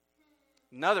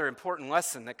 Another important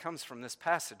lesson that comes from this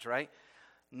passage, right?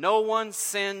 No one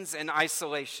sins in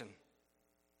isolation.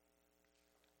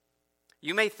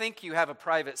 You may think you have a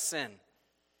private sin.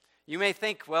 You may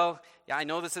think, well, yeah, I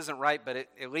know this isn't right, but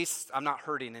at least I'm not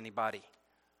hurting anybody.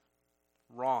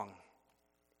 Wrong.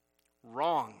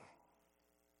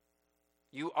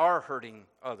 You are hurting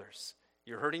others.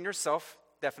 You're hurting yourself,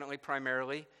 definitely,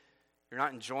 primarily. You're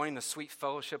not enjoying the sweet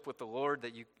fellowship with the Lord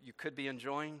that you could be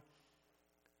enjoying.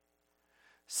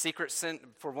 Secret sin,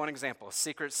 for one example, a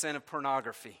secret sin of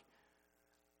pornography.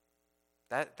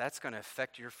 That's going to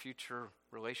affect your future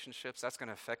relationships. That's going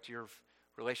to affect your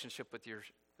relationship with your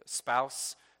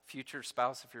spouse, future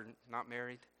spouse if you're not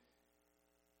married.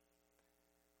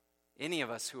 Any of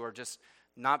us who are just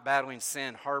not battling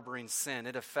sin, harboring sin,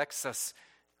 it affects us,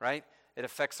 right? It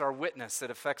affects our witness. It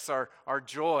affects our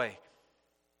joy.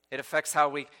 It affects how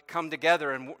we come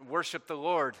together and worship the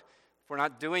Lord. We're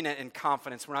not doing it in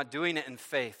confidence. We're not doing it in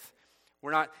faith.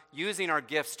 We're not using our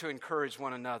gifts to encourage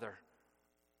one another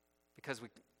because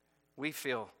we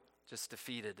feel just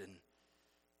defeated and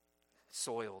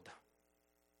soiled.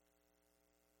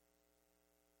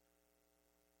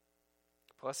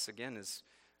 Plus, again,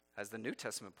 as the New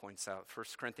Testament points out, 1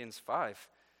 Corinthians 5,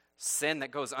 sin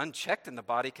that goes unchecked in the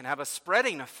body can have a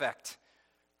spreading effect.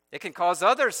 It can cause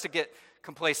others to get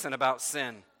complacent about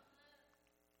sin.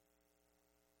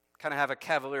 Kind of have a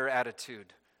cavalier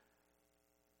attitude.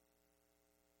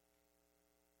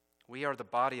 We are the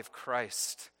body of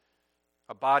Christ,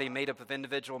 a body made up of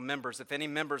individual members. If any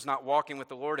member is not walking with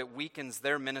the Lord, it weakens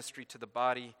their ministry to the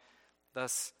body,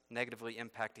 thus negatively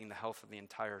impacting the health of the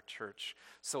entire church.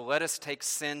 So let us take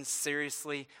sin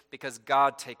seriously because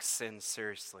God takes sin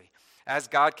seriously. As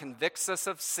God convicts us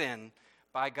of sin,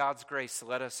 by God's grace,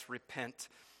 let us repent.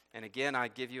 And again, I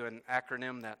give you an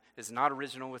acronym that is not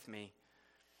original with me.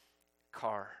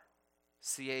 CAR,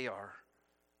 C-A-R.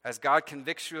 As God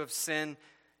convicts you of sin,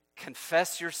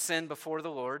 confess your sin before the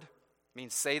Lord.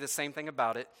 Means say the same thing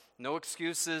about it. No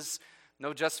excuses,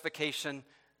 no justification.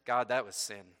 God, that was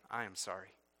sin. I am sorry.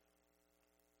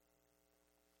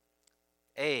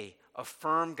 A,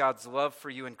 affirm God's love for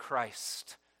you in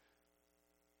Christ.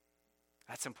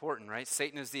 That's important, right?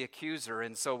 Satan is the accuser,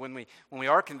 and so when we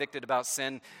are convicted about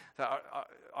sin,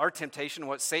 our temptation,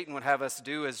 what Satan would have us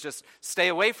do is just stay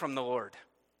away from the Lord.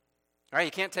 Right?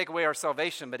 He can't take away our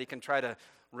salvation, but he can try to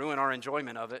ruin our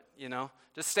enjoyment of it,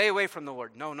 Just stay away from the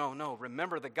Lord. No.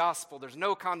 Remember the gospel. There's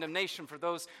no condemnation for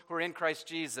those who are in Christ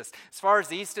Jesus. As far as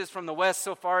the east is from the west,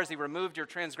 so far as he removed your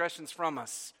transgressions from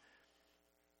us.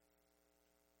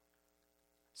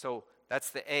 So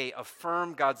that's the A,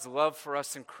 affirm God's love for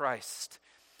us in Christ.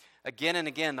 Again and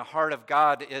again, the heart of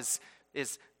God is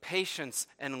patience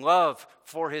and love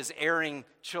for his erring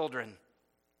children.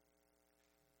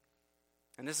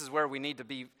 And this is where we need to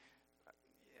be.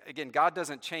 Again, God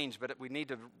doesn't change, but we need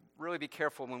to really be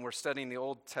careful when we're studying the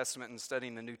Old Testament and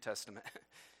studying the New Testament.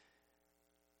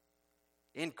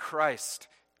 In Christ,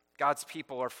 God's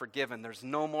people are forgiven. There's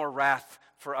no more wrath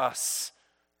for us.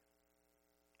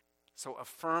 So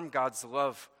affirm God's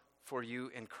love for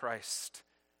you in Christ.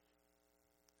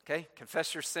 Okay?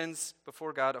 Confess your sins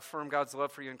before God, affirm God's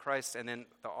love for you in Christ, and then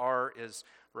the R is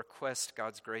request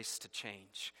God's grace to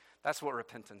change. That's what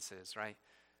repentance is, right?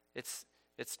 It's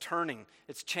turning,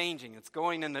 it's changing, it's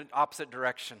going in the opposite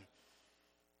direction.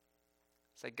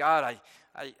 Say, God,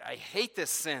 I hate this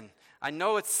sin. I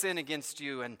know it's sin against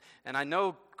you, and I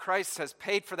know Christ has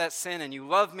paid for that sin, and you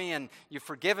love me and you've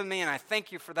forgiven me, and I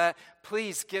thank you for that.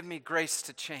 Please give me grace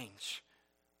to change.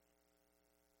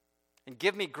 And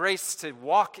give me grace to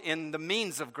walk in the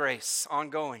means of grace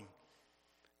ongoing.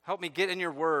 Help me get in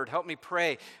your word. Help me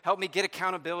pray. Help me get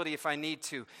accountability if I need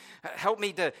to. Help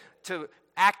me to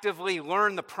actively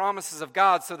learn the promises of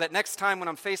God so that next time when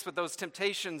I'm faced with those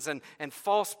temptations and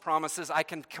false promises, I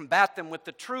can combat them with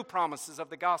the true promises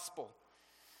of the gospel.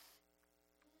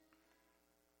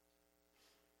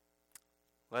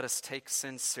 Let us take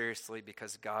sin seriously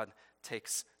because God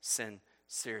takes sin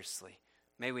seriously.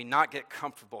 May we not get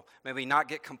comfortable. May we not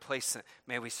get complacent.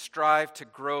 May we strive to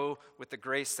grow with the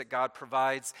grace that God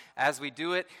provides. As we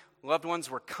do it, loved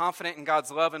ones, we're confident in God's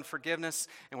love and forgiveness,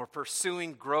 and we're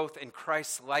pursuing growth in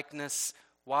Christ's likeness.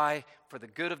 Why? For the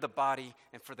good of the body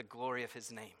and for the glory of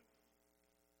his name.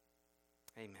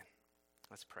 Amen.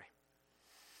 Let's pray.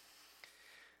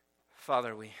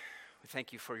 Father, we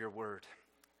thank you for your word.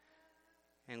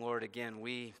 And Lord, again,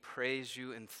 we praise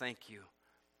you and thank you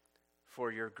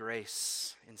for your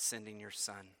grace in sending your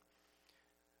Son.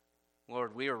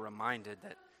 Lord, we are reminded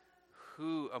that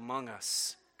who among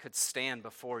us could stand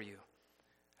before you?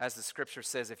 As the scripture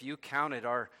says, if you counted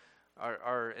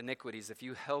our iniquities, if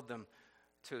you held them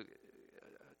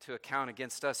to account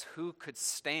against us, who could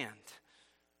stand?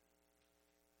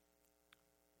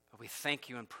 We thank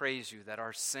you and praise you that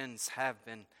our sins have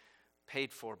been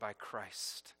paid for by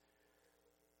Christ.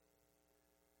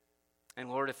 And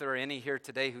Lord, if there are any here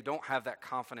today who don't have that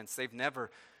confidence, they've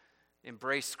never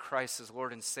embraced Christ as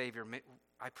Lord and Savior,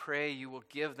 I pray you will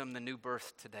give them the new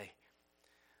birth today.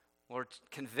 Lord,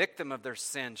 convict them of their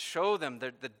sin. Show them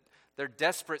their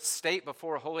desperate state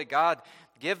before a holy God.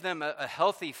 Give them a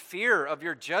healthy fear of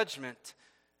your judgment,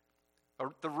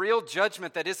 the real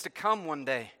judgment that is to come one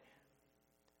day.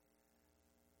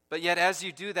 But yet, as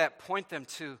you do that, point them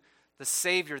to the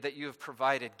Savior that you have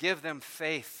provided. Give them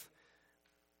faith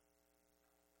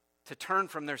to turn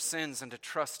from their sins and to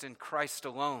trust in Christ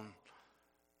alone.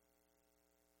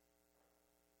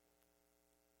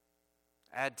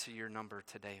 Add to your number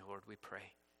today, Lord, we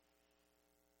pray.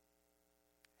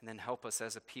 And then help us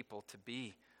as a people to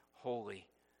be holy,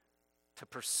 to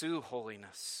pursue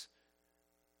holiness,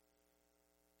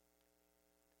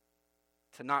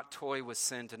 to not toy with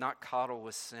sin, to not coddle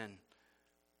with sin,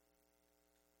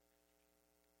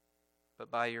 but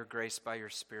by your grace, by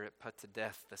your Spirit, put to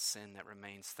death the sin that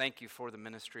remains. Thank you for the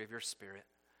ministry of your Spirit.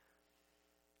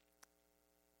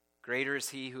 Greater is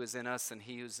he who is in us than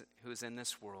he who is in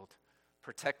this world.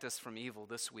 Protect us from evil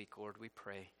this week, Lord, we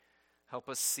pray. Help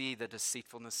us see the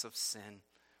deceitfulness of sin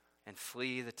and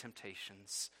flee the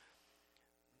temptations.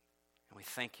 And we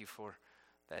thank you for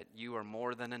that you are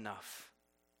more than enough.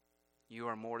 You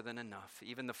are more than enough.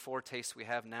 Even the foretaste we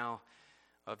have now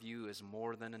of you is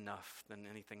more than enough than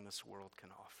anything this world can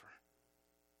offer.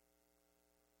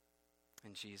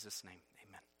 In Jesus' name,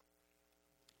 amen.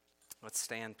 Let's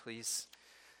stand, please.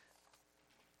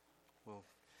 We'll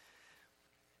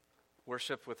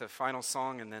worship with a final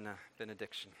song and then a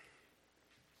benediction.